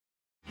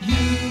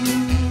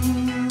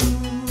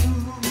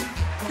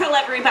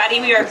Hello everybody,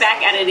 we are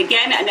back at it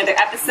again, another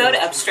episode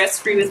of Stress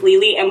Free with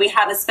LeLee, and we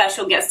have a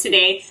special guest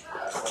today,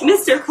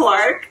 Mr.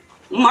 Clark,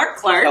 Mark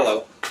Clark.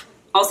 Hello.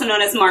 Also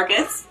known as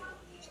Marcus,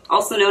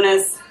 also known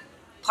as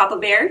Papa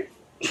Bear.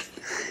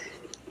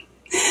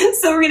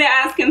 So we're going to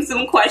ask him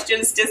some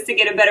questions just to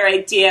get a better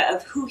idea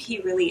of who he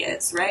really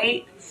is,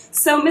 right?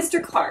 So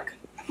Mr. Clark,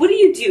 what do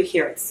you do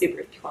here at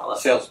Subaru Puyallup?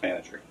 Sales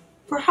manager.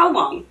 For how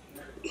long?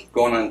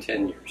 Going on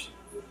 10 years.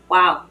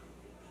 Wow.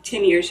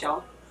 10 years,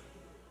 y'all.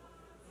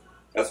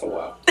 That's a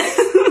while.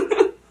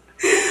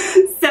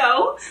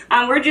 So,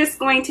 we're just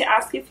going to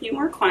ask you a few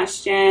more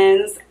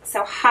questions.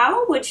 So,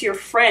 how would your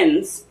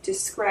friends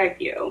describe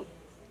you?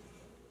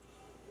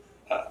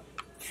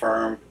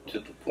 Firm, to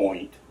the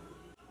point,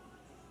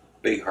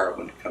 big heart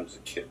when it comes to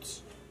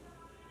kids.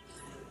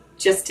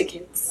 Just to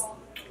kids.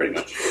 Pretty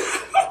much.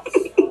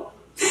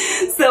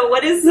 So,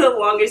 what is the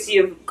longest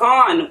you've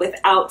gone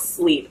without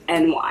sleep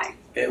and why?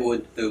 It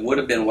would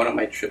have been one of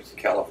my trips to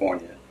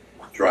California,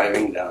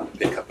 driving down to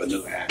pick up a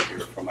new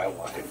Acura for my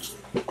wife.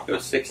 It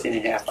was 16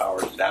 and a half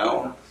hours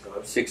down,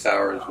 6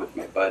 hours with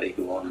my buddy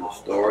who owned the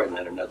store, and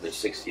then another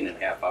 16 and a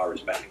half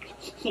hours back.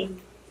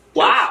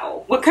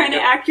 Wow. What kind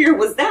of Acura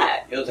was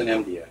that? It was an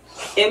MDX.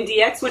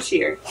 MDX, which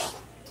year?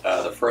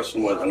 The first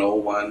one was an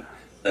 01,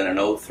 then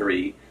an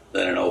 03,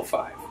 then an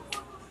 05.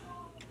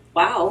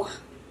 Wow.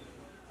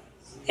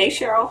 Hey,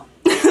 Cheryl.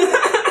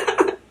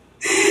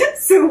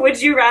 So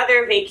would you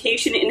rather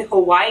vacation in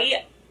Hawaii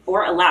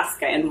or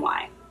Alaska, and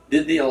why?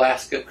 Did the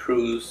Alaska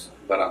cruise,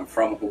 but I'm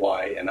from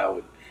Hawaii, and I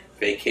would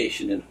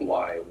vacation in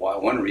Hawaii. Why?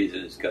 One reason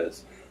is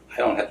because I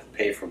don't have to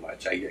pay for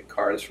much. I get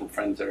cars from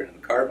friends that are in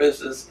the car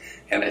business,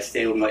 and I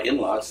stay with my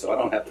in-laws, so I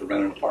don't have to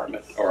rent an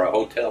apartment or a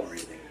hotel or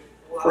anything.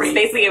 Free. It's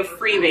basically a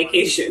free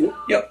vacation.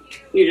 Yep.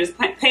 You're just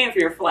paying for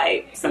your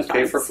flight sometimes. Just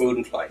pay for food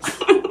and flight.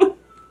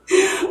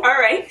 All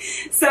right.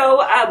 So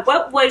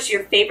what was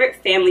your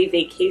favorite family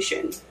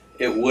vacation?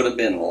 It would have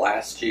been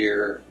last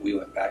year. We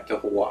went back to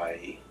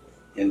Hawaii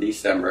in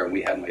December, and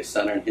we had my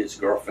son and his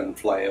girlfriend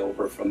fly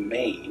over from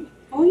Maine.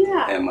 Oh,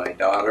 yeah. And my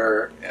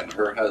daughter and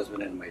her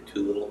husband and my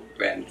two little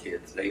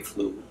grandkids, they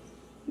flew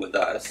with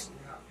us.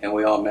 And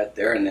we all met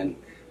there, and then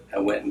I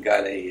went and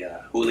got a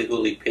huli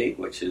huli pig,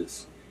 which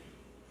is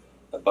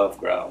above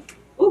ground.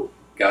 Ooh.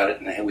 Got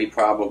it, and we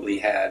probably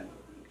had,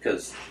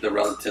 because the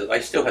relatives, I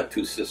still have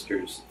two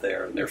sisters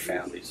there and their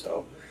family,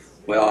 so,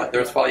 well,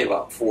 there's probably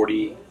about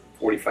 40,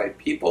 45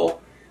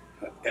 people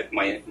at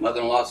my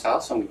mother-in-law's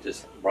house, and we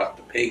just brought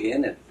the pig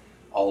in and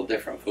all the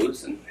different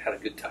foods and had a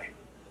good time.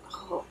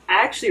 Oh,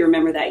 I actually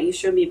remember that. You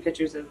showed me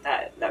pictures of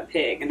that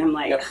pig, and I'm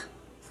like, yep.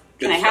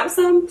 Can I have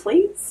some,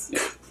 please? Yeah.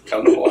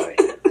 Come to Hawaii.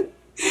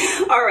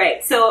 All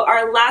right, so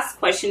our last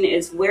question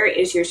is, where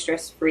is your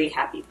stress-free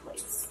happy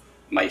place?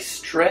 My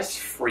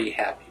stress-free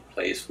happy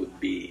place would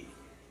be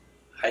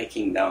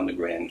hiking down the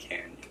Grand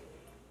Canyon.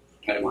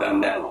 I've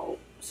done that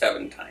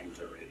 7 times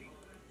already.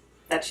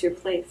 That's your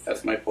place?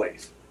 That's my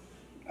place.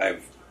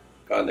 I've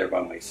gone there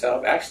by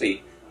myself.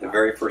 Actually, the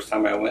very first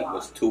time I went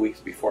was 2 weeks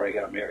before I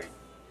got married.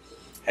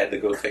 Had to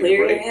go take a break.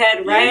 Clear your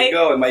head, right? There you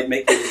go. It might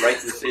make the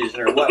right decision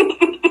or what.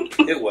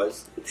 It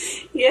was.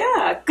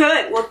 Yeah,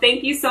 good. Well,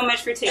 thank you so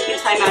much for taking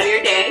time out of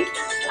your day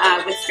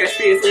with Stress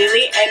Free with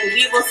LeLee, and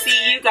we will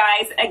see you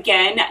guys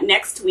again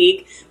next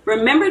week.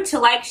 Remember to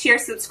like, share,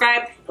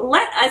 subscribe.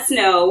 Let us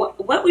know,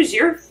 what was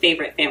your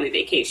favorite family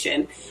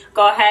vacation?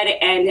 Go ahead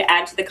and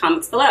add to the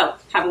comments below.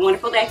 Have a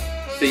wonderful day.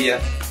 See ya.